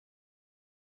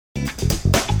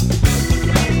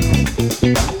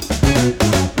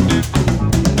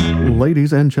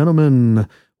Ladies and gentlemen,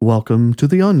 welcome to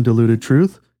The Undiluted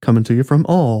Truth, coming to you from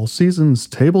All Seasons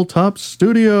Tabletop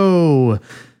Studio.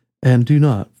 And do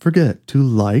not forget to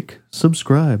like,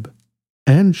 subscribe,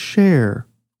 and share,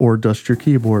 or dust your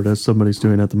keyboard as somebody's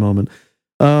doing at the moment.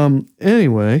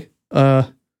 Anyway,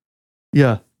 don't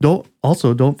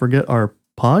forget our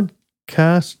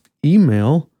podcast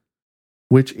email,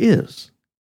 which is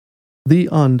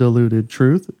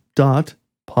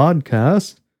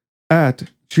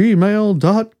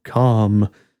theundilutedtruth.podcast@gmail.com.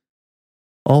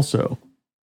 Also,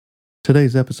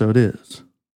 today's episode is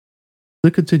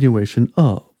the continuation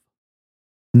of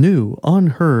New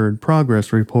Unheard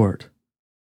Progress Report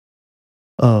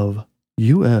of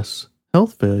U.S.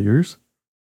 Health Failures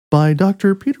by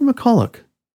Dr. Peter McCullough.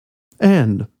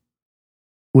 And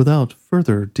without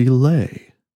further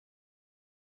delay,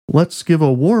 let's give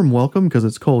a warm welcome, because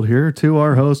it's cold here, to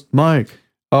our host, Mike.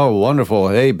 Oh, wonderful.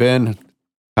 Hey, Ben.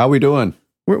 How we doing?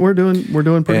 We're doing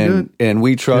pretty good. And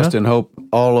we trust and hope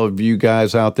all of you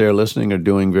guys out there listening are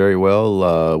doing very well.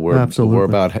 Absolutely. We're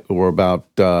about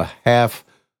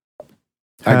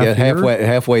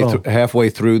halfway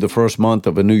through the first month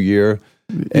of a new year.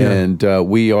 Yeah. And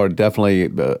we are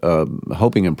definitely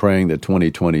hoping and praying that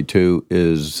 2022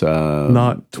 is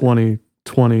not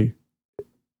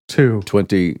 2022.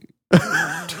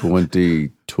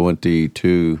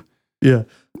 2022. Yeah.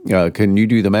 Can you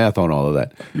do the math on all of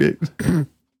that?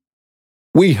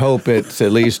 We hope it's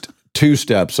at least 2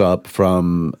 steps up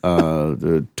from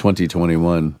the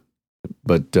 2021.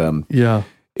 But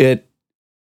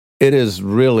it is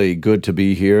really good to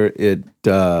be here.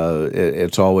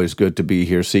 It's always good to be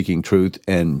here seeking truth,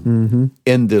 and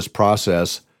in this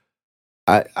process,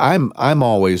 I'm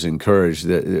always encouraged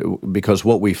that, because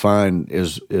what we find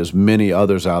is many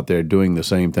others out there doing the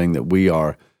same thing that we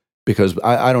are. Because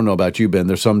I don't know about you, Ben,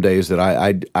 there's some days that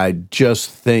I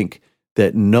just think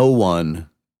that no one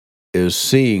is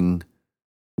seeing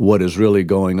what is really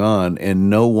going on,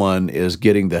 and no one is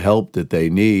getting the help that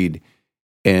they need.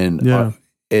 And you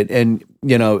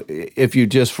know, if you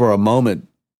just for a moment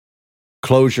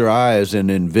close your eyes and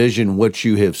envision what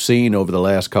you have seen over the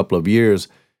last couple of years,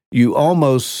 you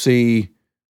almost see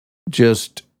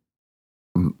just,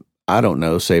 I don't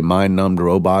know, say mind-numbed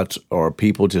robots, or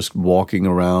people just walking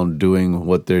around doing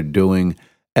what they're doing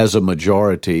as a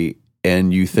majority,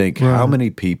 and you think, how many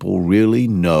people really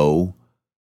know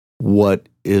what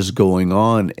is going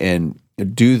on, and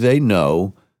do they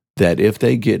know that if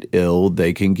they get ill,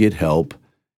 they can get help,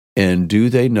 and do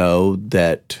they know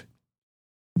that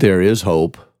there is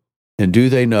hope, and do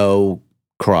they know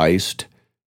Christ?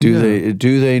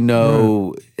 Do they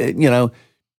know, you know,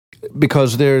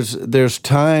 because there's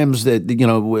times that, you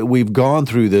know, we've gone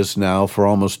through this now for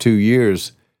almost 2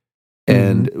 years,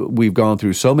 and we've gone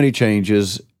through so many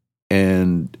changes,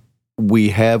 and we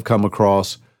have come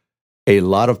across a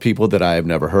lot of people that I have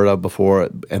never heard of before,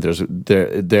 and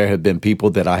there have been people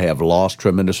that I have lost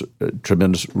tremendous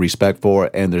respect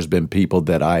for, and there's been people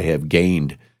that I have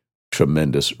gained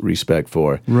tremendous respect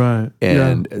for. Right.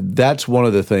 And that's one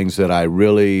of the things that I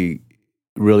really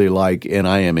like, and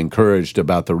I am encouraged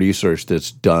about the research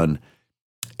that's done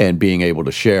and being able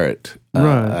to share it.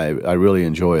 Right. I really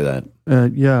enjoy that.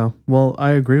 Well,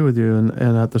 I agree with you,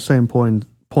 and at the same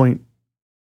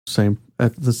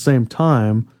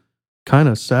time, kind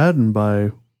of saddened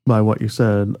by what you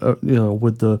said. You know,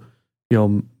 with the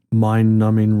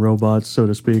mind-numbing robots, so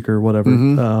to speak, or whatever.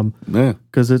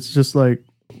 Because it's just like,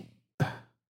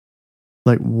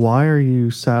 why are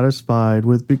you satisfied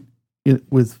with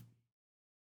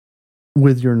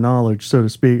your knowledge, so to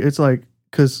speak? It's like,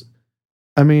 because,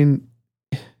 I mean,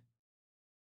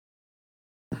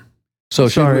 so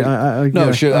sorry, I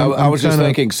was just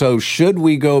thinking, so should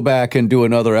we go back and do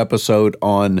another episode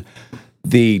on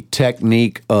the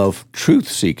technique of truth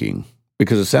seeking?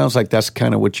 Because it sounds like that's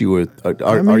kind of what you were.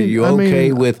 Are you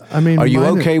okay with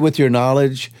your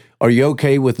knowledge? Are you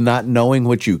okay with not knowing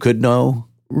what you could know?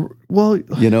 Well,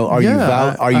 you know, are you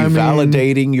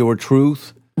validating your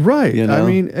truth? Right. You know? I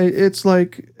mean, it's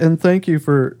like, and thank you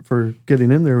for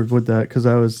getting in there with that, because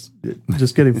I was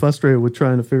just getting frustrated with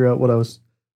trying to figure out what I was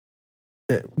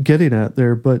getting at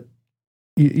there. But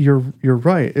you're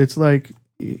right. It's like,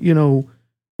 you know,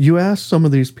 you ask some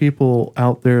of these people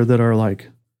out there that are like,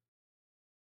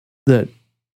 that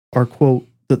are, quote,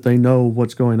 that they know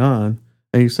what's going on,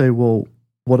 and you say, well,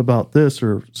 what about this,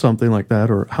 or something like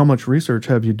that, or how much research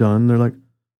have you done? They're like,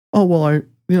 oh, well,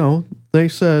 they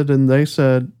said,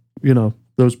 you know,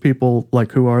 those people,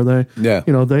 like, who are they? Yeah.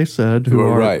 You know, they said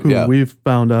who we've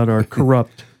found out are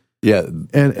corrupt. Yeah.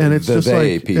 And it's just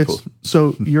like, people.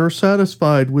 so you're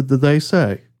satisfied with the they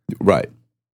say. Right.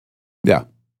 Yeah.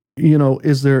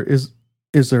 Is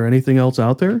there anything else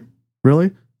out there,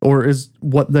 really? Or is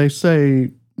what they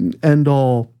say end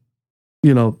all,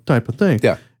 type of thing?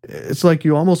 Yeah. It's like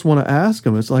you almost want to ask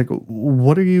them. It's like,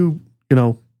 what are you,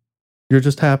 you're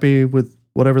just happy with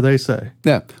whatever they say.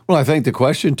 Yeah. Well, I think the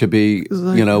question to be,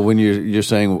 when you're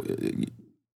saying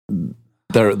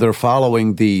they're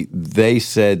following they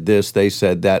said this, they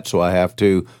said that, so I have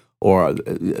to, or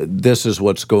this is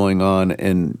what's going on,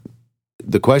 and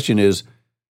the question is,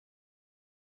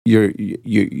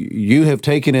 you have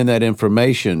taken in that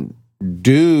information.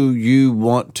 Do you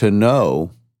want to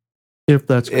know if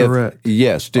that's correct?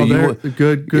 Yes.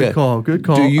 Good call. Good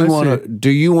call. Do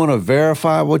you want to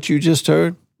verify what you just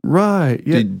heard? Right.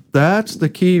 Yeah. That's the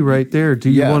key right there. Do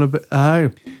you want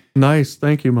to? Nice.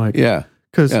 Thank you, Mike. Yeah.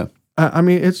 Because I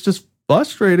mean, it's just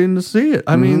frustrating to see it.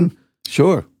 I mean,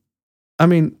 sure. I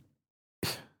mean,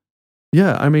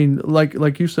 yeah. I mean,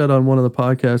 like you said on one of the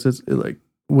podcasts, it's like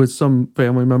with some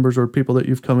family members or people that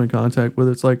you've come in contact with,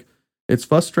 it's like it's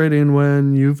frustrating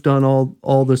when you've done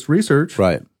all this research,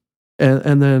 right?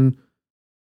 And then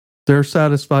they're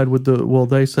satisfied with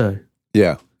they say,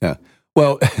 yeah.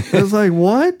 Well, it's like,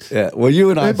 what? Yeah. Well,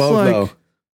 you and I both know.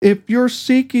 If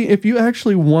you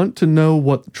actually want to know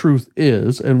what the truth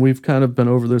is, and we've kind of been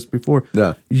over this before,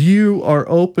 you are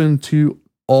open to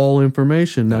all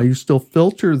information. Now, you still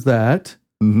filter that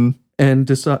and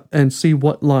decide and see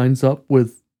what lines up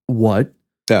with what.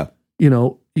 Yeah.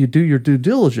 You do your due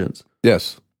diligence.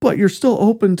 Yes. But you're still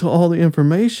open to all the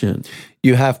information.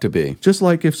 You have to be. Just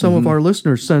like if some of our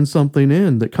listeners send something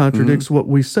in that contradicts what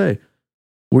we say,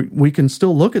 we can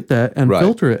still look at that and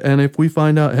filter it. And if we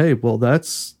find out, hey, well,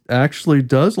 that's actually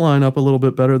does line up a little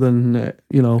bit better than,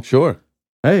 Sure.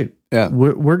 Hey,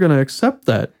 we're going to accept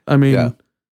that. I mean,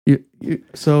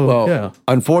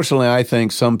 unfortunately, I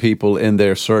think some people in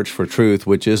their search for truth,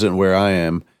 which isn't where I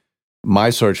am, my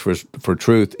search for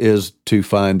truth is to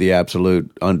find the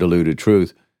absolute, undiluted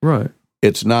truth. Right.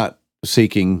 It's not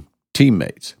seeking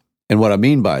teammates. And what I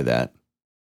mean by that,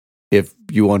 if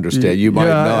you understand, you might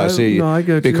know. I see. No, I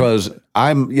get because you.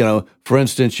 I'm, for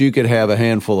instance, you could have a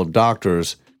handful of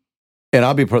doctors, and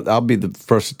I'll be the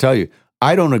first to tell you,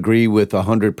 I don't agree with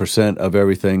 100% of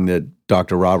everything that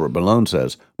Dr. Robert Malone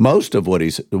says. Most of what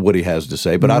he has to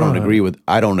say, but I don't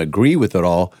agree with it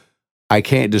all. I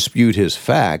can't dispute his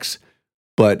facts,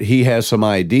 but he has some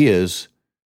ideas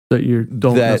that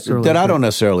I don't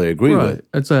necessarily agree with.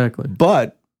 Exactly.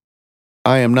 But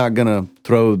I am not going to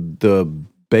throw the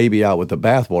baby out with the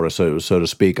bathwater, so to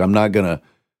speak. I'm not going to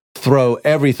throw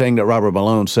everything that Robert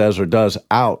Malone says or does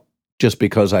out just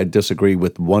because I disagree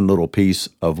with one little piece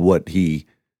of what he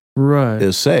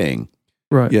is saying.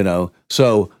 Right.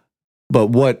 So, but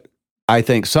what I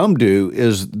think some do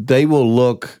is they will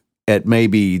look at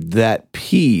maybe that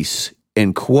piece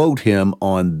and quote him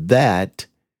on that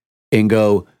and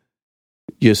go,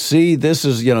 you see, this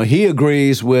is, he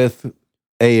agrees with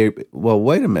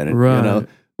wait a minute, right.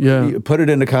 You put it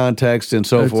into context and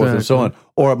so forth and so on.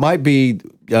 Or it might be,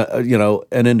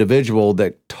 an individual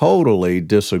that totally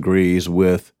disagrees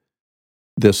with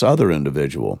this other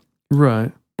individual.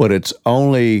 Right. But it's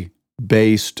only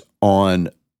based on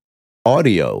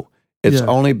audio. It's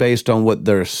only based on what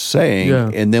they're saying. Yeah.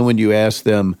 And then when you ask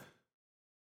them,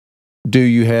 do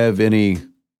you have any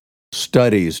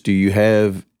studies? Do you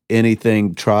have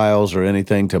anything, trials or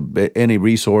anything any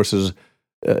resources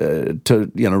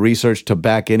to research to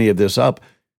back any of this up?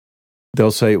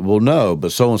 They'll say, well, no,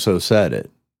 but so-and-so said it.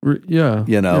 Yeah.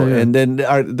 And then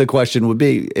the question would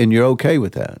be, and you're okay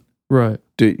with that? Right.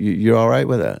 You're all right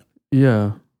with that?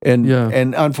 Yeah.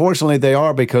 And unfortunately they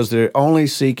are, because they're only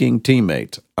seeking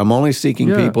teammates. I'm only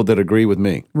seeking people that agree with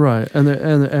me. Right. And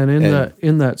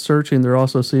in that searching, there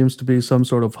also seems to be some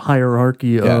sort of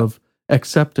hierarchy of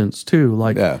acceptance too.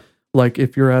 Like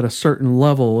if you're at a certain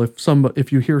level,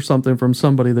 if you hear something from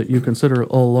somebody that you consider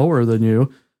a lower than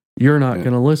you, you're not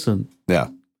going to listen.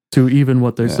 To even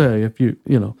what they say. If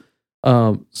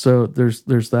so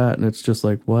there's that, and it's just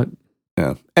like, what?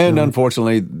 Yeah. And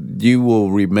unfortunately, you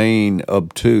will remain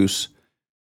obtuse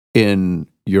in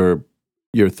your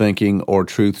thinking or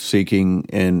truth seeking,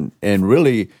 and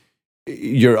really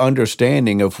your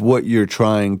understanding of what you're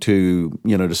trying to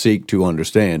to seek to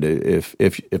understand, if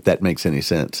that makes any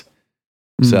sense.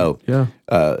 So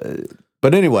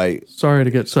but anyway, sorry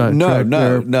to get sidetracked.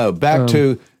 No. Back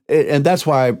to, and that's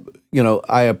why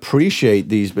I appreciate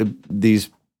these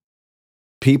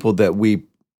people that we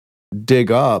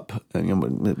dig up.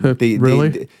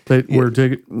 Really? We're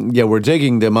digging. Yeah, we're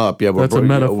digging them up. Yeah, that's a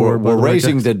metaphor. We're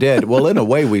raising the dead. Well, in a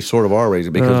way, we sort of are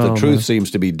raising because the truth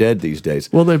seems to be dead these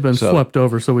days. Well, they've been swept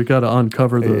over, so we got to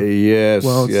uncover the. Yes.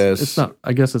 It's not.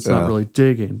 I guess it's not really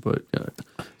digging, but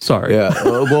sorry. Yeah.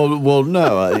 well,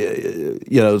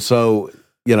 no. So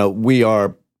we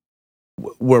are.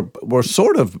 We're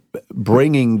sort of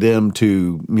bringing them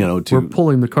to we're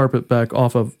pulling the carpet back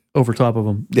over top of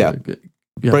them. Yeah.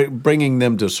 Bringing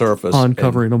them to surface,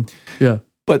 uncovering them. Yeah,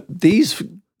 but these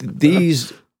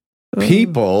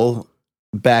people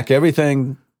back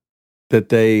everything that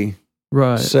they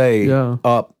say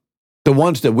up. The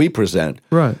ones that we present,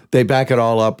 they back it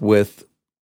all up with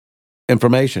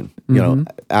information.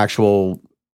 Actual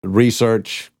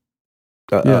research,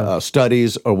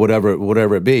 studies, or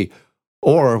whatever it be,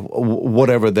 or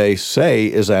whatever they say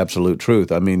is absolute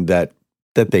truth. I mean that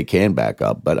they can back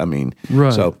up, but I mean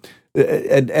so.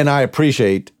 And I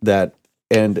appreciate that,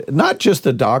 and not just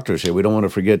the doctors here. We don't want to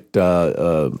forget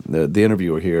the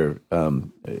interviewer here.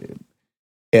 And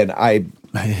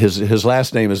his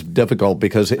last name is difficult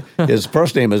because his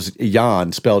first name is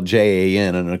Jan, spelled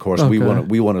Jan, and of course we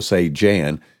want to say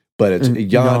Jan, but it's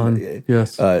Jan.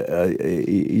 Yes,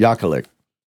 Yakulik.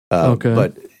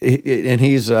 But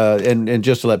he's and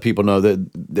just to let people know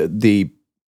that the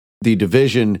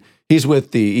division. He's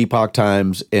with the Epoch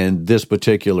Times, and this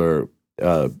particular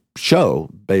show,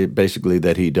 basically,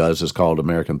 that he does is called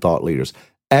American Thought Leaders.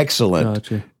 Excellent.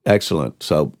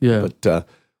 So, but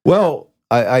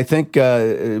I think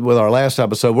with our last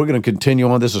episode, we're going to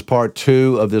continue on. This is part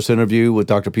 2 of this interview with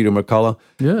Dr. Peter McCullough.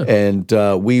 Yeah. And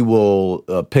we will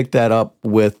pick that up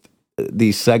with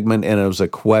the segment, and it was a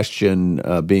question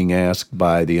being asked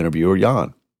by the interviewer,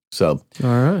 Jan. So,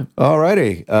 all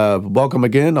righty. Welcome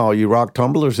again, all you rock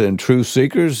tumblers and truth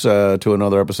seekers, to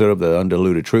another episode of The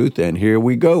Undiluted Truth, and here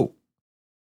we go.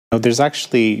 There's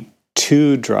actually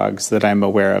 2 drugs that I'm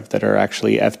aware of that are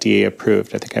actually FDA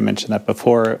approved. I think I mentioned that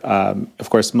before. Of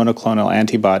course, monoclonal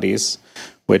antibodies,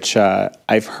 which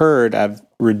I've heard have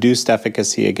reduced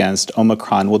efficacy against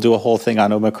Omicron. We'll do a whole thing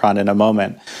on Omicron in a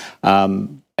moment.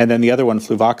 And then the other one,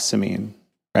 fluvoxamine,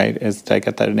 right? Did I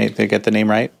get that name? Did I get the name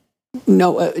right?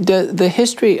 No, the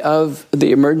history of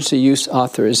the emergency use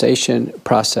authorization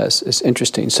process is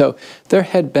interesting. So there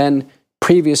had been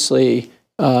previously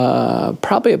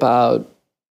probably about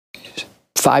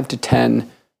 5 to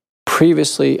 10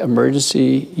 previously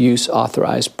emergency use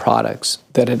authorized products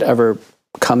that had ever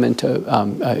come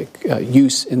into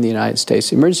use in the United States.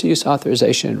 The emergency use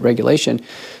authorization regulation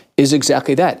is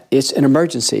exactly that. It's an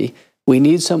emergency. We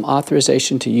need some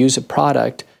authorization to use a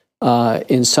product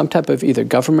in some type of either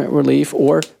government relief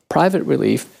or private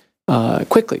relief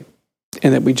quickly,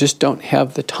 and that we just don't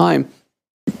have the time,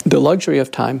 the luxury of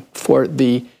time for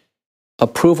the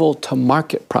approval to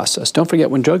market process. Don't forget,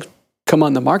 when drugs come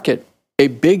on the market, a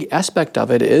big aspect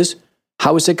of it is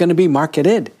how is it going to be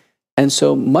marketed? And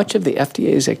so much of the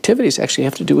FDA's activities actually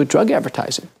have to do with drug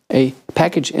advertising. A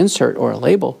package insert or a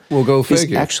label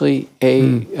is actually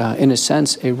in a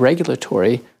sense, a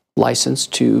regulatory license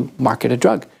to market a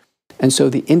drug. And so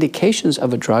the indications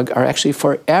of a drug are actually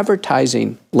for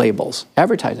advertising labels.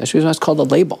 Advertising, that's why it's called a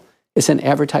label. It's an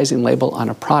advertising label on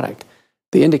a product.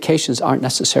 The indications aren't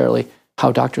necessarily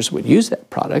how doctors would use that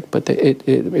product, but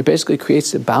it basically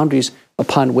creates the boundaries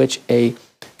upon which a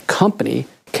company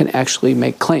can actually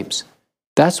make claims.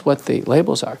 That's what the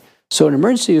labels are. So an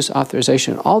emergency use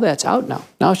authorization, all that's out now.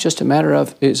 Now it's just a matter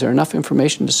of, is there enough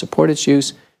information to support its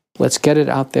use? Let's get it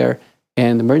out there.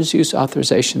 And the emergency use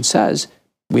authorization says,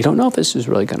 we don't know if this is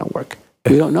really going to work.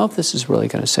 We don't know if this is really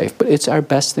going to safe, but it's our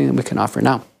best thing that we can offer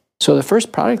now. So the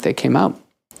first product that came out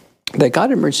that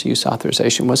got emergency use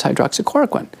authorization was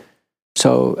hydroxychloroquine.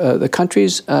 So the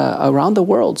countries around the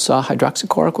world saw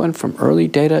hydroxychloroquine from early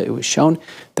data. It was shown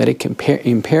that it can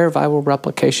impair viral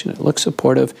replication. It looks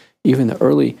supportive. Even the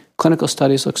early clinical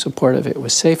studies look supportive. It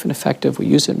was safe and effective. We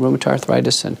use it in rheumatoid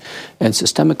arthritis and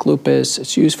systemic lupus.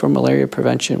 It's used for malaria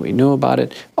prevention. We knew about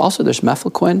it. Also, there's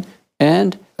mefloquine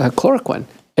and chloroquine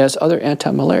as other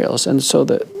antimalarials. And so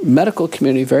the medical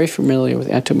community very familiar with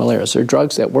antimalarials. They're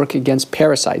drugs that work against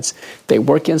parasites. They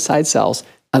work inside cells,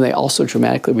 and they also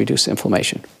dramatically reduce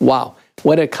inflammation. Wow,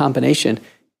 what a combination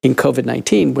in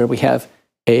COVID-19 where we have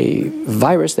a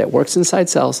virus that works inside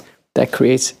cells that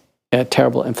creates a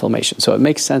terrible inflammation. So it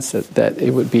makes sense that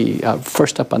it would be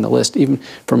first up on the list, even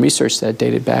from research that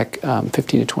dated back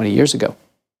 15 to 20 years ago.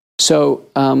 So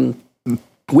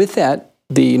with that,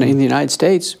 in the United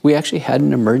States, we actually had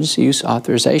an emergency use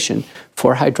authorization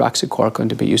for hydroxychloroquine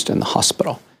to be used in the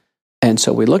hospital. And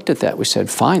so we looked at that. We said,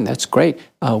 fine, that's great.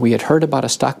 We had heard about a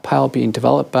stockpile being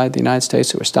developed by the United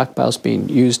States. There were stockpiles being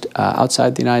used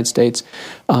outside the United States.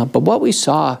 But what we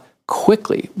saw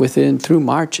quickly through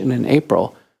March and in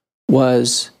April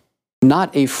was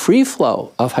not a free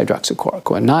flow of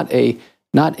hydroxychloroquine,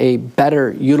 not a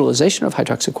better utilization of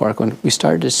hydroxychloroquine. We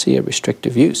started to see a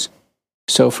restrictive use.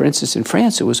 So, for instance, in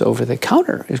France, it was over the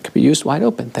counter. It could be used wide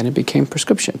open. Then it became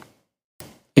prescription.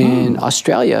 In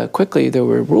Australia, quickly, there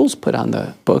were rules put on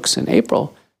the books in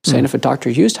April saying if a doctor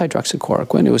used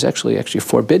hydroxychloroquine, it was actually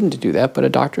forbidden to do that, but a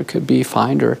doctor could be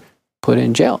fined or put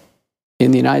in jail.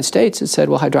 In the United States, it said,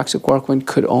 well, hydroxychloroquine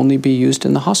could only be used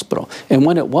in the hospital. And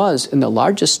when it was, in the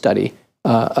largest study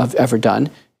of ever done,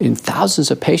 in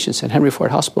thousands of patients at Henry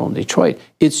Ford Hospital in Detroit,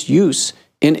 its use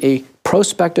in a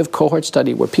prospective cohort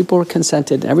study where people were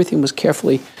consented and everything was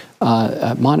carefully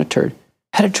monitored,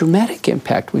 had a dramatic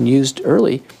impact when used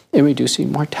early in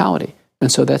reducing mortality.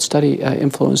 And so that study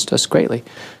influenced us greatly.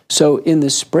 So in the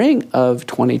spring of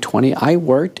 2020, I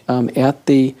worked at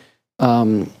the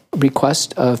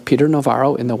request of Peter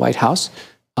Navarro in the White House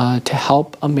to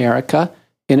help America,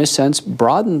 in a sense,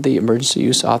 broaden the emergency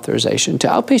use authorization to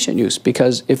outpatient use.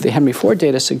 Because if the Henry Ford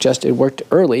data suggested it worked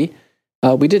early,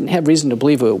 we didn't have reason to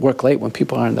believe it would work late when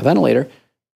people are on the ventilator.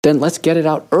 Then let's get it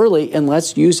out early and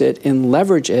let's use it and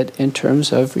leverage it in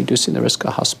terms of reducing the risk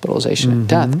of hospitalization and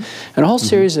death. And a whole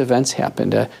series of events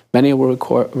happened. Many will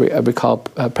recall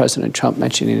President Trump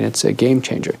mentioning it's a game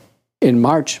changer. In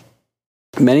March,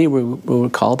 many will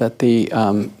recall that the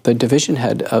division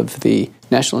head of the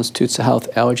National Institutes of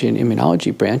Health Allergy and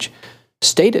Immunology branch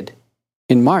stated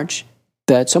in March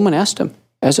that someone asked him,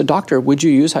 as a doctor, would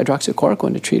you use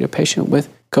hydroxychloroquine to treat a patient with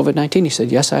COVID-19? He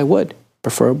said, yes, I would,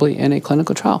 preferably in a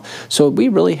clinical trial. So we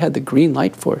really had the green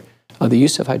light for the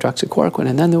use of hydroxychloroquine.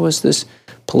 And then there was this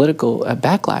political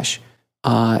backlash.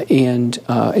 And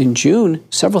in June,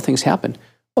 several things happened.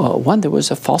 One, there was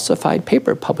a falsified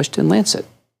paper published in Lancet.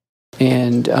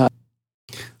 And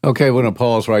okay, we're going to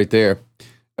pause right there.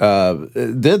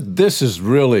 This is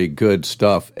really good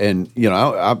stuff. And,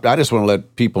 I just want to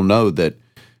let people know that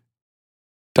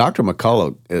Dr.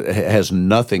 McCullough has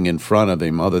nothing in front of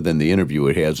him other than the interview.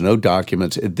 He has no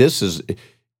documents.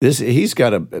 He's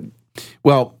got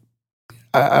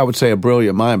I would say a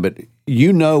brilliant mind, but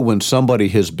when somebody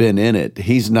has been in it,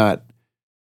 he's not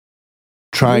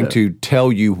trying to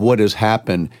tell you what has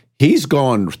happened. He's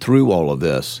gone through all of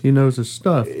this. He knows his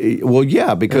stuff. Well,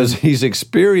 yeah, because he's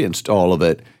experienced all of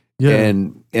it. Yeah.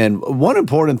 And one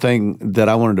important thing that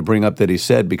I wanted to bring up that he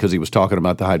said, because he was talking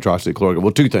about the hydroxychloroquine,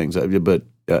 well, two things, but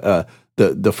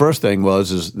the first thing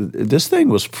is this thing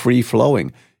was free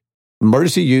flowing.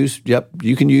 Emergency use, yep,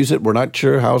 you can use it. We're not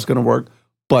sure how it's going to work,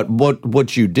 but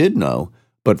what you did know,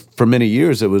 but for many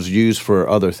years it was used for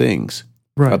other things,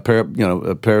 right?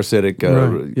 A parasitic,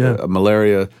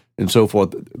 malaria, and so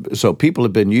forth. So people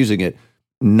have been using it.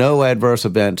 No adverse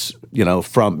events,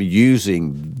 from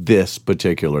using this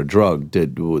particular drug.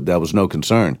 That was no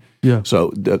concern. Yeah. So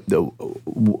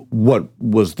what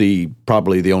was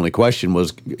probably the only question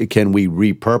was, can we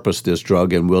repurpose this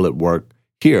drug and will it work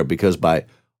here? Because by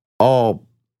all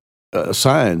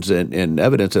signs and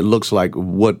evidence, it looks like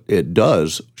what it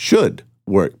does should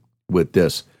work with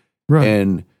this. Right.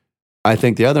 And I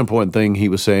think the other important thing he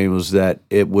was saying was that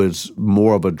it was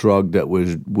more of a drug that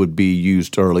would be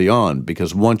used early on,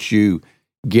 because once you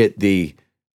get the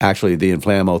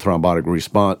inflammatory thrombotic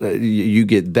response, you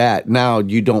get that. Now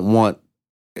you don't want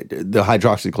the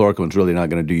hydroxychloroquine is really not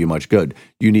going to do you much good.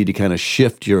 You need to kind of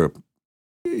shift your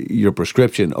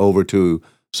prescription over to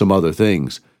some other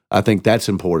things. I think that's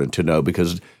important to know,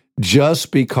 because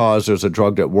just because there's a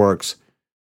drug that works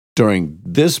during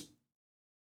this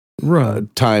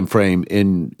time frame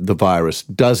in the virus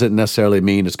doesn't necessarily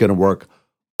mean it's going to work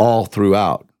all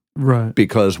throughout. Right.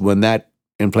 Because when that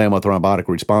inflammatory thrombotic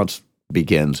response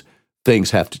begins, things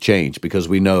have to change, because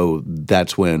we know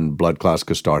that's when blood clots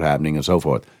could start happening and so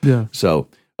forth. Yeah. So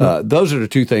those are the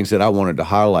two things that I wanted to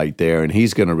highlight there, and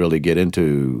he's going to really get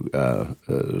into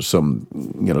some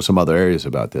other areas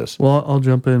about this. Well, I'll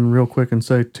jump in real quick and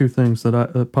say two things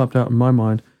that popped out in my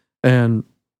mind, and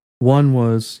one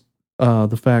was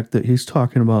the fact that he's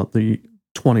talking about the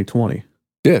 2020.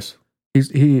 Yes.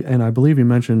 And I believe he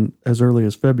mentioned as early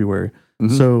as February.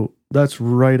 Mm-hmm. So that's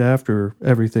right after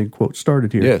everything, quote,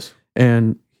 started here. Yes.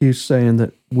 And he's saying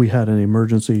that we had an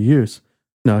emergency use.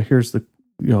 Now, here's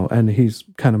and he's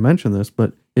kind of mentioned this,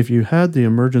 but if you had the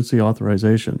emergency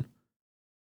authorization,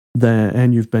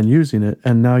 and you've been using it,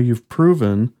 and now you've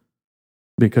proven,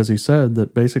 because he said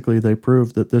that basically they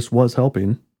proved that this was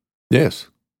helping. Yes.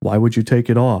 Why would you take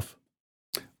it off?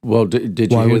 Well,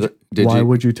 did you hear that? Why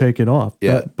would you take it off?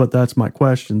 Yeah. But that's my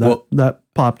question. That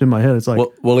popped in my head. It's like,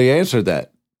 well, he answered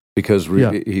that because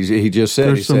he just said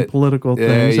there's some political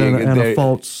things and a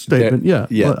false statement.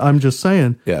 But I'm just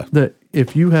saying that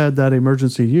if you had that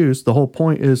emergency use, the whole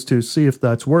point is to see if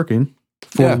that's working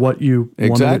for what you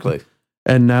wanted. Exactly.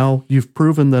 And now you've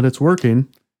proven that it's working.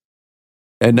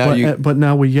 And now but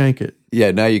now we yank it.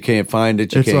 Yeah, now you can't find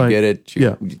it. You can't get it.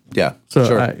 Yeah. So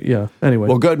sure. Anyway.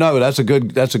 Well, good. No, that's a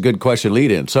good question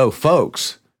lead in. So,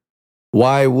 folks,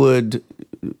 why would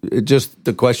just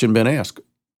the question been asked?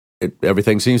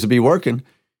 Everything seems to be working.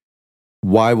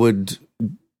 Why would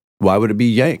it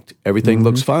be yanked? Everything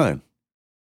looks fine.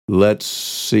 Let's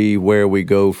see where we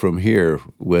go from here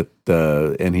with.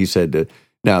 And he said,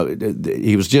 now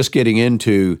he was just getting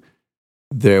into.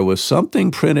 There was something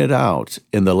printed out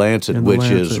in the Lancet, which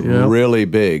is really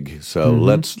big. So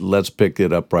let's pick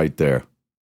it up right there.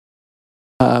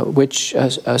 Which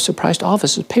surprised all of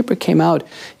us. The paper came out.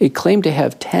 It claimed to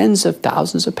have tens of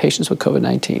thousands of patients with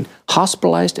COVID-19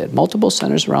 hospitalized at multiple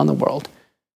centers around the world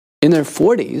in their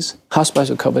 40s,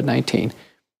 hospitalized with COVID-19.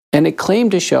 And it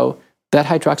claimed to show that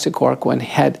hydroxychloroquine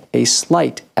had a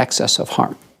slight excess of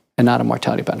harm and not a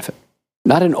mortality benefit.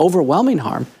 Not an overwhelming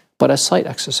harm, but a slight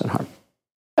excess in harm.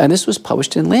 And this was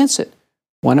published in Lancet,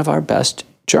 one of our best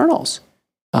journals.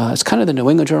 It's kind of the New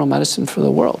England Journal of Medicine for the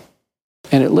world.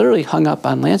 And it literally hung up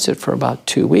on Lancet for about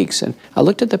 2 weeks. And I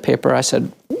looked at the paper. I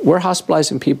said, we're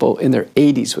hospitalizing people in their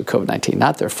 80s with COVID-19,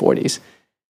 not their 40s.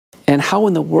 And how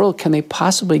in the world can they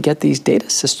possibly get these data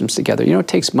systems together? It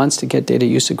takes months to get data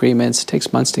use agreements. It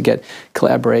takes months to get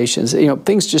collaborations.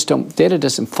 Things just data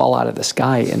doesn't fall out of the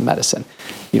sky in medicine.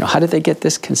 How did they get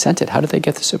this consented? How did they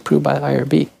get this approved by the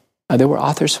IRB? There were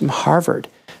authors from Harvard,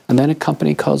 and then a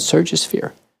company called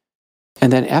Surgisphere.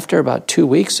 And then after about 2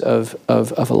 weeks of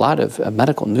a lot of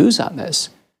medical news on this,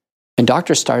 and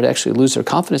doctors started to actually lose their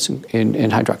confidence in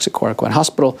hydroxychloroquine.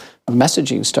 Hospital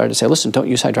messaging started to say, listen, don't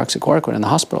use hydroxychloroquine in the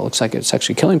hospital. It looks like it's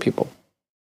actually killing people.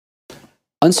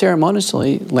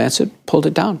 Unceremoniously, Lancet pulled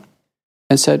it down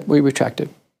and said, we retracted.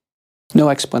 No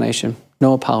explanation,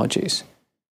 no apologies.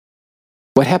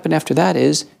 What happened after that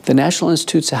is the National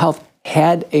Institutes of Health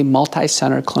had a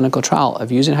multi-center clinical trial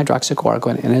of using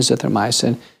hydroxychloroquine and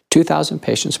azithromycin, 2,000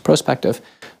 patients, prospective,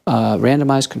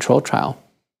 randomized controlled trial.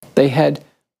 They had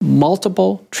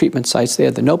multiple treatment sites. They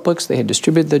had the notebooks. They had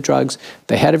distributed the drugs.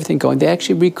 They had everything going. They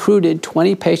actually recruited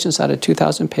 20 patients out of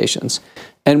 2,000 patients.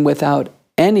 And without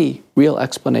any real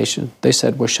explanation, they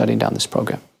said, we're shutting down this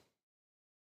program.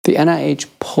 The NIH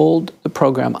pulled the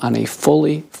program on a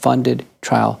fully funded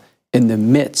trial in the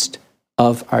midst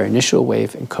of our initial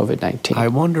wave in COVID-19. I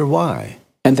wonder why.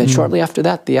 And then shortly after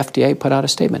that, the FDA put out a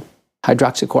statement.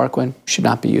 Hydroxychloroquine should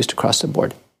not be used across the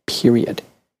board, period.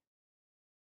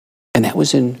 And that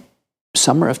was in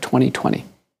summer of 2020.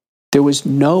 There was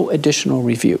no additional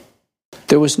review.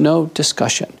 There was no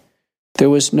discussion. There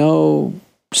was no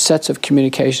sets of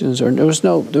communications, or there was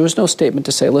no statement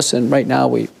to say, listen, right now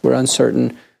we're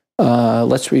uncertain.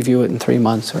 Let's review it in 3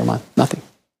 months or a month. Nothing.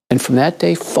 And from that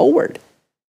day forward,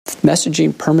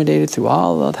 messaging permeated through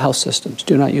all of the health systems.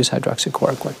 Do not use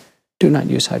hydroxychloroquine. Do not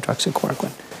use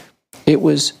hydroxychloroquine. It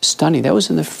was stunning. That was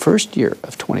in the first year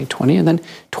of 2020. And then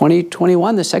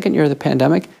 2021, the second year of the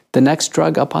pandemic, the next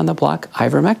drug up on the block,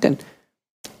 ivermectin.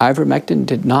 Ivermectin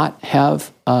did not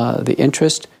have the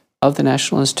interest of the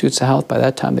National Institutes of Health. By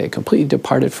that time, they had completely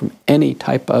departed from any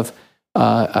type of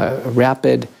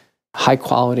rapid,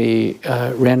 high-quality,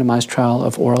 randomized trial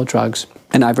of oral drugs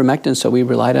and ivermectin. So we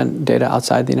relied on data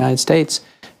outside the United States.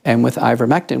 And with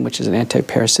ivermectin, which is an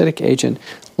antiparasitic agent,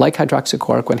 like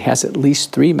hydroxychloroquine, has at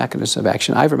least 3 mechanisms of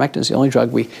action. Ivermectin is the only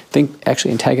drug we think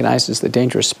actually antagonizes the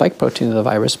dangerous spike protein of the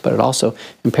virus, but it also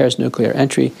impairs nuclear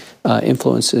entry,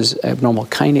 influences abnormal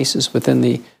kinases within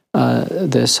the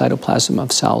cytoplasm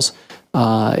of cells.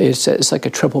 It's like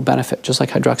a triple benefit, just like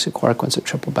hydroxychloroquine is a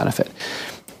triple benefit.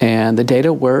 And the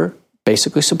data were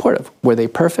basically supportive. Were they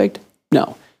perfect?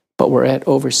 No. But we're at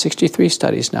over 63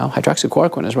 studies now.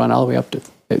 Hydroxychloroquine has run all the way up to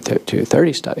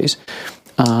 30 studies.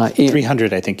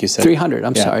 300, I think you said.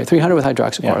 300, sorry. 300 with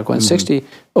hydroxychloroquine,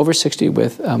 over 60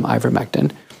 with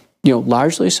ivermectin.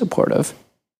 Largely supportive.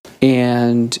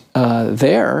 And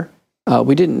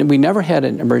we never had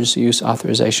an emergency use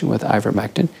authorization with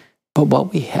ivermectin. But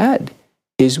what we had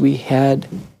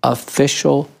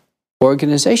official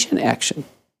organization action.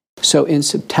 So in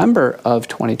September of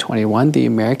 2021, the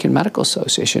American Medical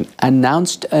Association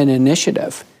announced an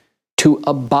initiative to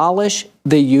abolish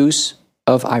the use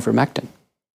of ivermectin.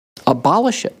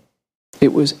 Abolish it.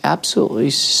 It was absolutely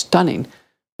stunning.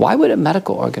 Why would a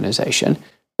medical organization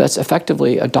that's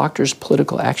effectively a doctor's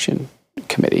political action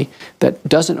committee that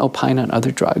doesn't opine on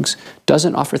other drugs,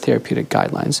 doesn't offer therapeutic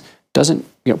guidelines, doesn't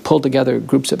pull together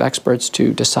groups of experts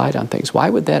to decide on things. Why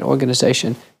would that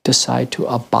organization decide to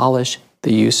abolish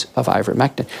the use of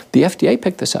ivermectin? The FDA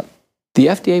picked this up. The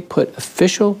FDA put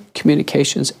official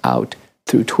communications out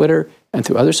through Twitter and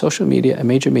through other social media and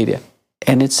major media,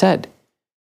 and it said,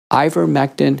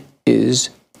 ivermectin is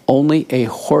only a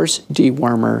horse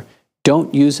dewormer.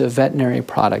 Don't use a veterinary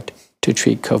product to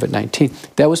treat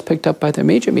COVID-19. That was picked up by the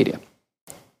major media,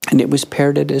 and it was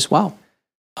parroted as well.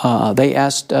 They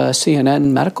asked a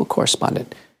CNN medical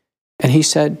correspondent, and he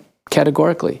said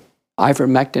categorically,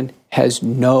 ivermectin has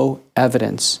no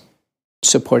evidence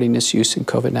supporting its use in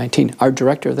COVID-19. Our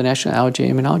director of the National Allergy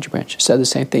and Immunology Branch said the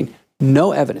same thing.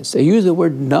 No evidence. They use the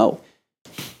word no.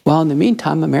 While in the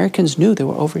meantime, Americans knew there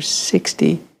were over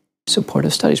 60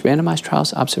 supportive studies, randomized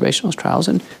trials, observational trials,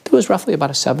 and there was roughly about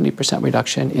a 70%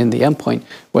 reduction in the endpoint,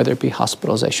 whether it be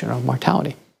hospitalization or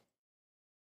mortality.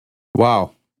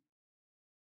 Wow.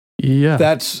 Yeah.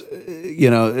 That's,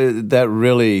 that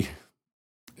really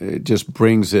just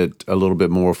brings it a little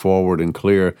bit more forward and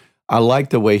clear. I like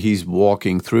the way he's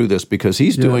walking through this because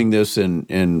he's doing this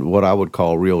in what I would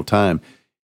call real time.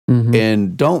 Mm-hmm.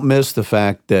 And don't miss the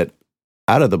fact that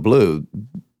out of the blue,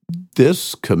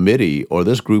 this committee or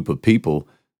this group of people,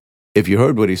 if you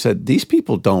heard what he said, these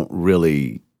people don't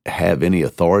really have any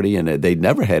authority, and they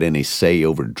never had any say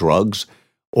over drugs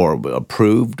or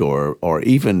approved or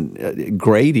even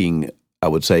grading, I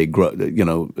would say,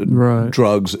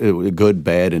 drugs, good,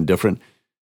 bad, and different.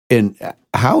 And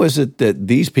how is it that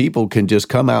these people can just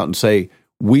come out and say,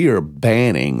 we are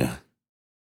banning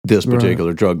this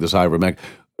particular drug, this ivermectin?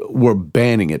 We're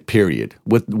banning it, period.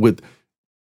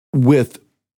 With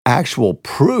actual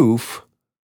proof,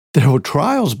 there were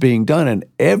trials being done, and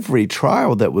every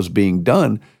trial that was being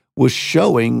done was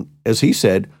showing, as he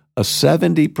said, a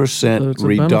 70%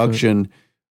 reduction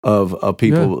of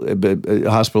people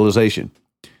hospitalization.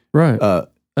 Right. I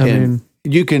mean,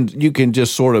 you can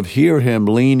just sort of hear him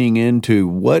leaning into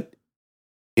what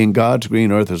in God's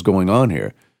green earth is going on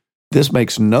here. This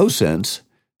makes no sense.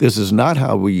 This is not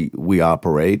how we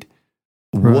operate.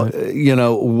 Right.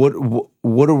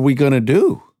 What are we going to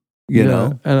do? You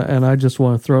know? And I just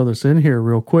want to throw this in here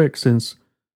real quick since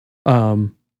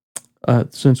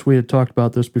we had talked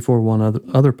about this before one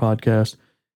other podcast.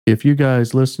 If you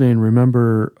guys listening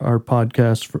remember our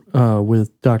podcast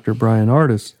with Dr. Brian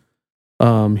Artis,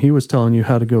 he was telling you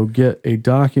how to go get a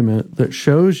document that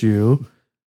shows you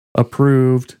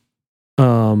approved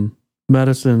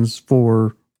medicines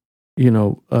for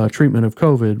treatment of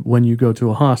COVID when you go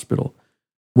to a hospital.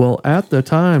 Well, at the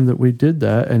time that we did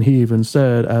that, and he even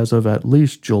said as of at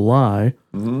least July,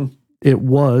 it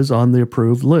was on the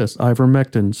approved list.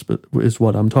 Ivermectin is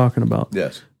what I'm talking about.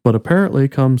 Yes. But apparently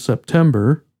come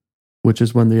September, which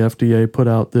is when the FDA put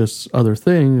out this other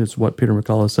thing, is what Peter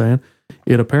McCullough is saying,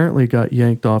 it apparently got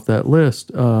yanked off that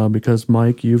list because,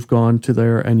 Mike, you've gone to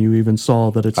there and you even saw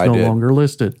that it's no longer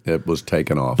listed. It was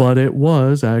taken off. But it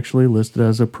was actually listed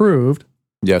as approved.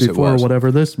 Yes, before it was.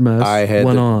 Whatever this mess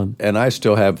went on. And I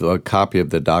still have a copy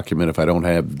of the document if I don't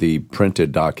have the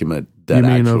printed document that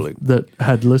that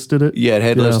had listed it? Yeah, it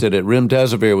had listed it.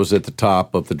 Remdesivir was at the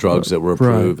top of the drugs that were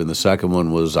approved, and the second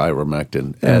one was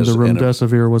ivermectin. And the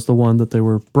remdesivir was the one that they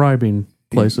were bribing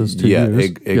places to use. Yeah,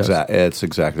 exactly. That's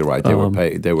exactly right. They were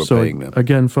paying them.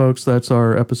 Again, folks, that's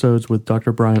our episodes with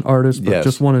Dr. Brian Artis, but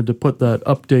just wanted to put that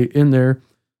update in there.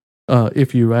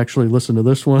 If you actually listen to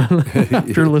this one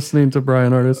after listening to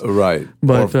Brian Artis, right?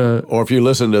 But or if you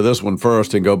listen to this one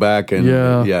first and go back and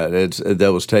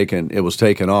it was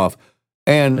taken off,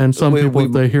 and some people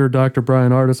if they hear Dr.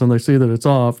 Brian Artis and they see that it's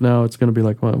off, now it's going to be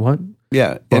like what?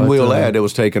 Yeah, and we'll add it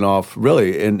was taken off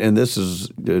really, and this is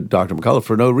Dr. McCullough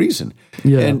for no reason.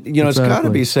 Yeah, and it's got to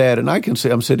be sad, and I can see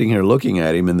I'm sitting here looking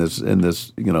at him in this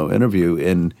interview,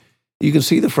 and you can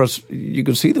see the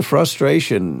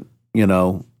frustration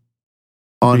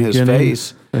on his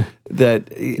face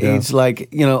that he's like,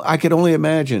 I could only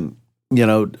imagine,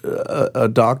 a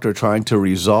doctor trying to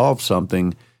resolve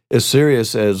something as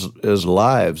serious as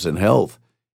lives and health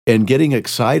and getting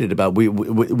excited about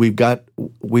we've got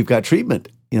treatment,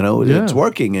 it's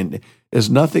working, and there's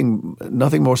nothing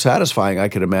more satisfying I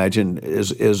could imagine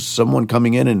is someone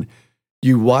coming in and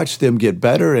you watch them get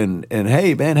better and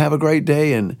hey man, have a great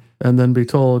day and then be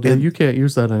told, you can't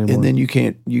use that anymore. And then you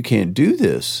can't do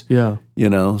this. Yeah.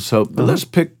 So let's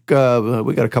pick, we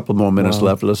got a couple more minutes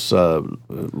left. Let's,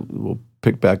 we'll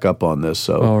pick back up on this.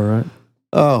 So. All right.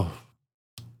 Oh.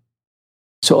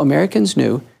 So Americans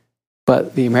knew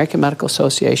But the American Medical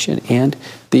Association and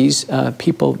these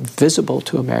people visible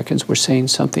to Americans were saying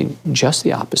something just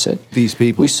the opposite. These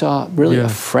people. We saw really a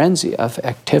frenzy of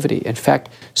activity. In fact,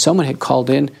 someone had called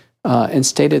in and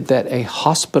stated that a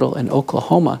hospital in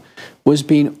Oklahoma was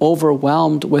being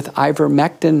overwhelmed with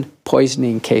ivermectin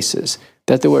poisoning cases,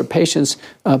 that there were patients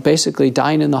basically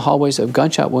dying in the hallways of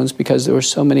gunshot wounds because there were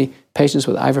so many patients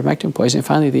with ivermectin poisoning.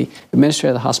 Finally, the administrator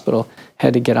of the hospital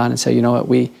had to get on and say, you know what,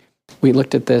 we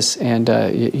looked at this, and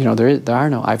there are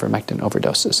no ivermectin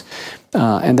overdoses.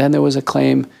 And then there was a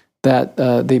claim that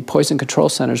the poison control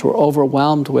centers were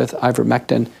overwhelmed with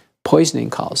ivermectin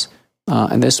poisoning calls.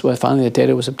 And this was finally the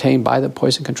data was obtained by the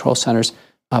poison control centers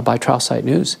by Trial Site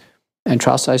News. And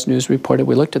Trial Site News reported,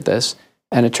 we looked at this,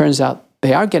 and it turns out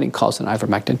they are getting calls on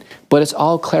ivermectin, but it's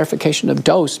all clarification of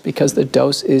dose because the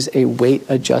dose is a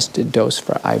weight-adjusted dose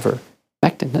for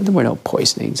ivermectin. There were no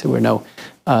poisonings. There were no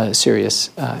serious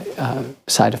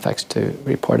side effects to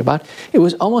report about. It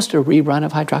was almost a rerun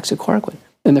of hydroxychloroquine.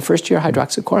 In the first year of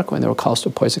hydroxychloroquine, there were calls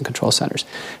to poison control centers.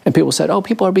 And people said, oh,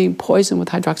 people are being poisoned with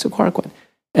hydroxychloroquine.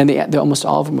 And almost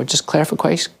all of them were just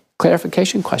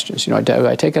clarification questions. Do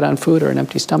I take it on food or an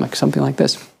empty stomach? Something like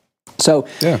this. So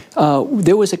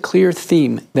there was a clear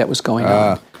theme that was going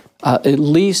on. At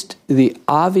least the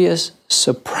obvious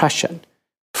suppression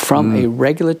from a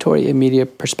regulatory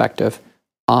immediate perspective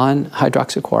on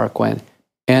hydroxychloroquine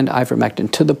and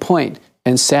ivermectin to the point,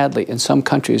 and sadly, in some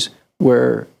countries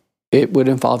where it would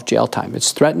involve jail time.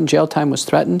 Jail time was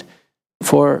threatened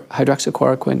for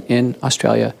hydroxychloroquine in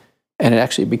Australia, and it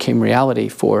actually became reality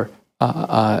for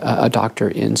a doctor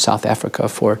in South Africa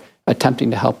for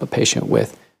attempting to help a patient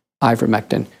with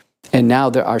ivermectin. And now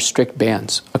there are strict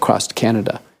bans across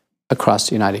Canada, across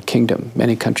the United Kingdom,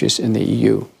 many countries in the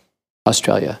EU,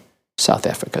 Australia, South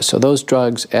Africa. So those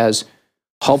drugs, as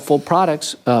helpful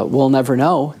products, we'll never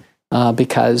know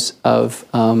because of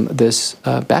this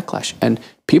backlash. And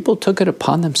people took it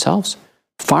upon themselves.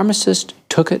 Pharmacists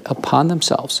took it upon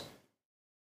themselves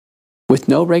with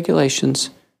no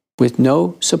regulations, with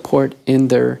no support in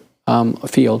their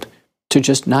field, to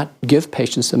just not give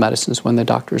patients the medicines when the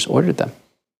doctors ordered them.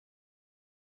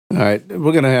 All right,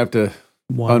 we're going to have to,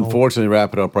 unfortunately,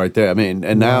 wrap it up right there. I mean,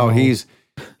 and now he's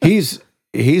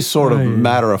sort of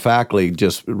matter-of-factly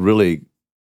just really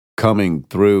coming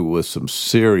through with some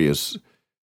serious,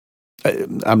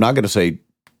 I'm not going to say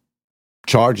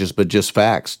charges, but just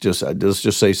facts. Let's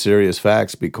just say serious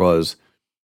facts, because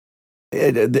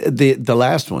the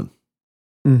last one,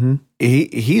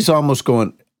 he's almost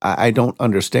going, I don't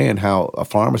understand how a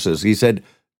pharmacist, he said,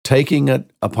 taking it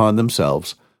upon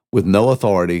themselves with no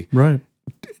authority. Right.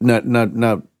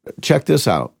 Now, check this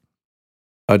out.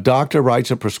 A doctor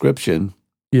writes a prescription.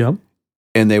 Yeah.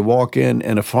 And they walk in,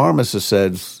 and a pharmacist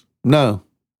says, no,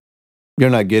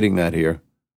 you're not getting that here.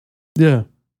 Yeah,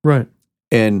 right.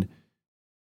 And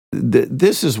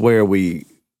this is where we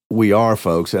are,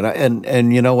 folks.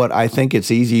 And you know what? I think it's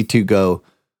easy to go,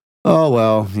 oh,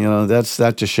 well, that's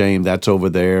a shame. That's over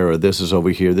there, or this is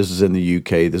over here. This is in the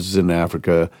UK. This is in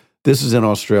Africa. This is in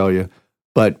Australia.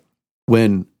 But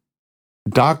when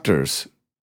doctors,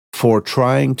 for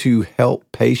trying to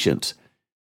help patients,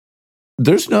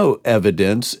 there's no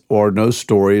evidence or no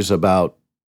stories about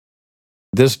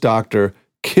this doctor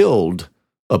killed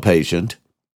a patient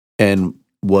and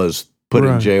was put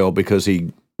in jail because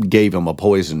he gave him a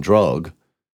poison drug.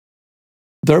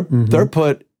 They're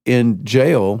put in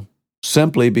jail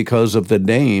simply because of the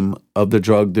name of the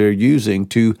drug they're using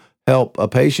to help a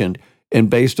patient. And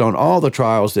based on all the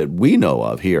trials that we know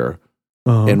of here,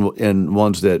 and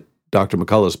ones that Dr.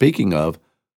 McCullough is speaking of,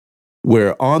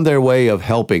 we're on their way of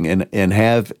helping and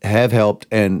have helped.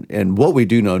 And what we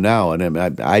do know now, and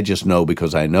I just know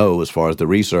because I know as far as the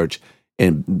research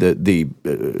and the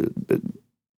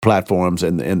platforms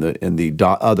and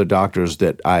the other doctors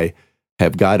that I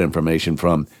have got information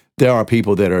from, there are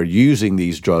people that are using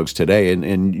these drugs today,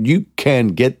 and you can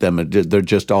get them. They're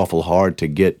just awful hard to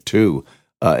get to.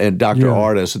 And Dr.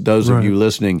 Ardis, those of you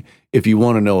listening, if you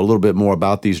want to know a little bit more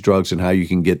about these drugs and how you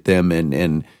can get them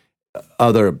and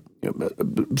other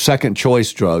second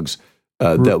choice drugs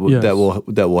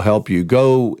that will help you,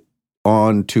 go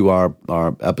on to our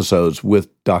episodes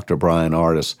with Dr. Brian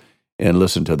Ardis and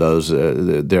listen to those.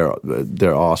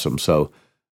 They're awesome. So,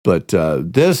 but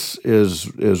this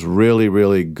is really,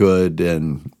 really good,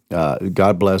 and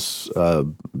God bless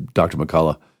Dr.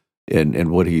 McCullough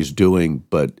and what he's doing.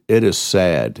 But it is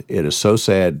sad. It is so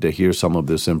sad to hear some of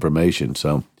this information.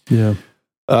 So,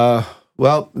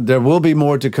 well, there will be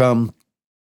more to come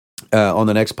on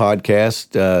the next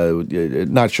podcast.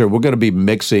 Not sure. We're going to be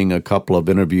mixing a couple of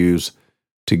interviews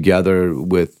together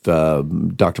with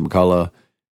Dr. McCullough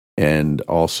and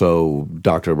also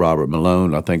Dr. Robert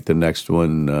Malone. I think the next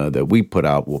one that we put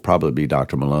out will probably be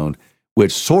Dr. Malone,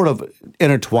 which sort of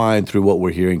intertwined through what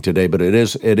we're hearing today, but it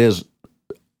is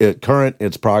current,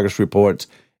 it's progress reports.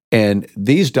 And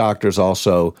these doctors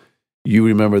also, you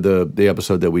remember the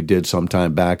episode that we did some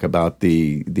time back about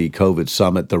the COVID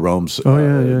summit, the Rome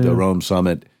Rome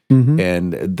summit,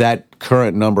 and that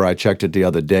current number, I checked it the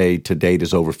other day, to date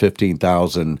is over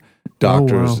 15,000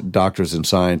 doctors and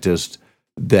scientists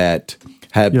that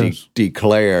have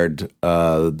declared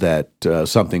that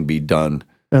something be done.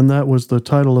 And that was the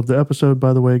title of the episode,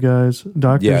 by the way, guys.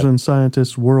 Doctors and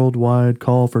scientists worldwide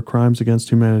call for crimes against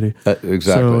humanity. Exactly.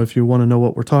 So if you want to know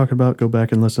what we're talking about, go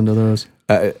back and listen to those.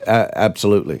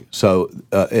 Absolutely. So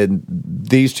and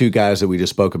these two guys that we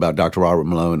just spoke about, Dr. Robert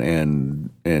Malone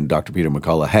and Dr. Peter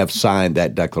McCullough, have signed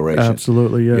that declaration.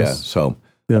 Absolutely, yes. Yeah. So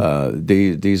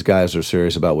these guys are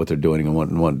serious about what they're doing and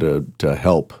want to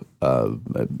help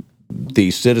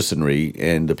the citizenry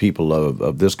and the people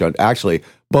of this country. Actually,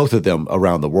 both of them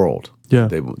around the world. Yeah,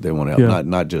 they want to help,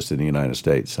 not just in the United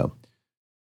States. So,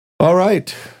 all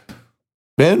right,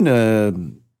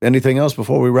 Ben. Anything else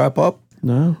before we wrap up?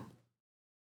 No.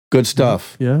 Good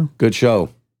stuff. Yeah. Good show.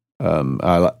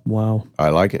 Wow. I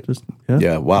like it.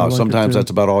 Yeah. Wow. Like sometimes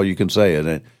that's about all you can say, isn't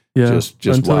it? Yeah. Just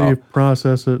until wow. you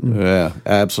process it. Yeah.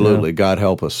 Absolutely. Yeah. God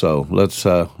help us. So let's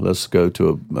go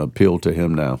to appeal to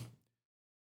Him now.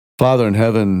 Father in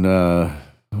heaven,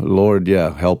 Lord,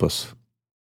 help us.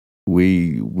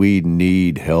 We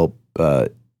need help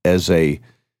as a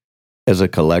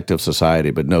collective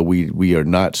society, but no, we are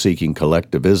not seeking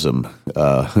collectivism.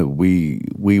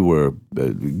 We were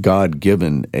God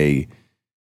given a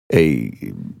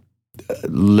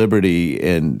liberty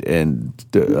and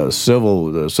civil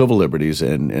liberties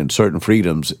and certain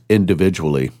freedoms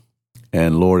individually,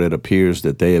 and Lord, it appears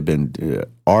that they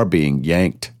are being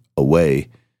yanked away.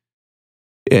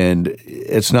 And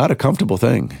it's not a comfortable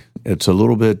thing. It's a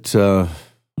little bit,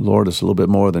 Lord, it's a little bit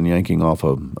more than yanking off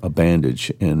a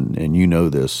bandage, and you know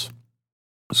this.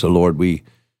 So, Lord, we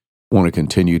want to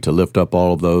continue to lift up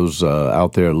all of those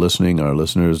out there listening, our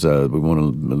listeners. We want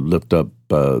to lift up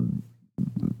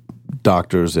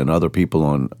doctors and other people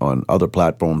on other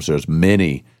platforms. There's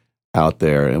many out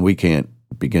there, and we can't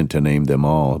begin to name them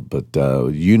all, but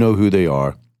you know who they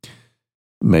are.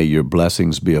 May your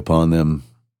blessings be upon them.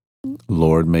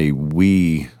 Lord, may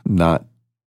we not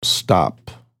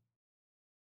stop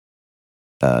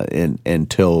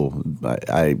until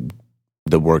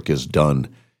the work is done,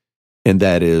 and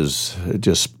that is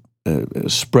just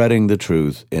spreading the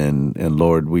truth. And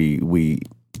Lord, we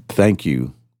thank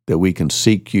you that we can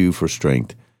seek you for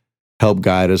strength. Help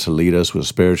guide us and lead us with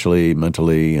spiritually,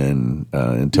 mentally, and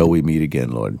until we meet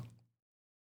again, Lord.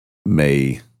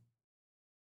 May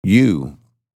you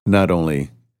not only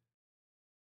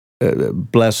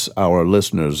bless our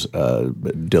listeners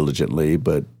diligently,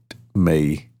 but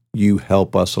may you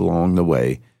help us along the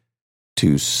way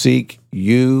to seek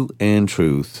you and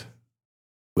truth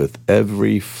with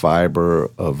every fiber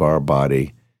of our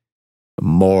body,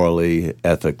 morally,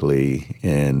 ethically,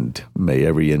 and may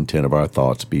every intent of our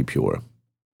thoughts be pure.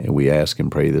 And we ask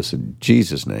and pray this in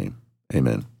Jesus' name.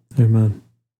 Amen. Amen.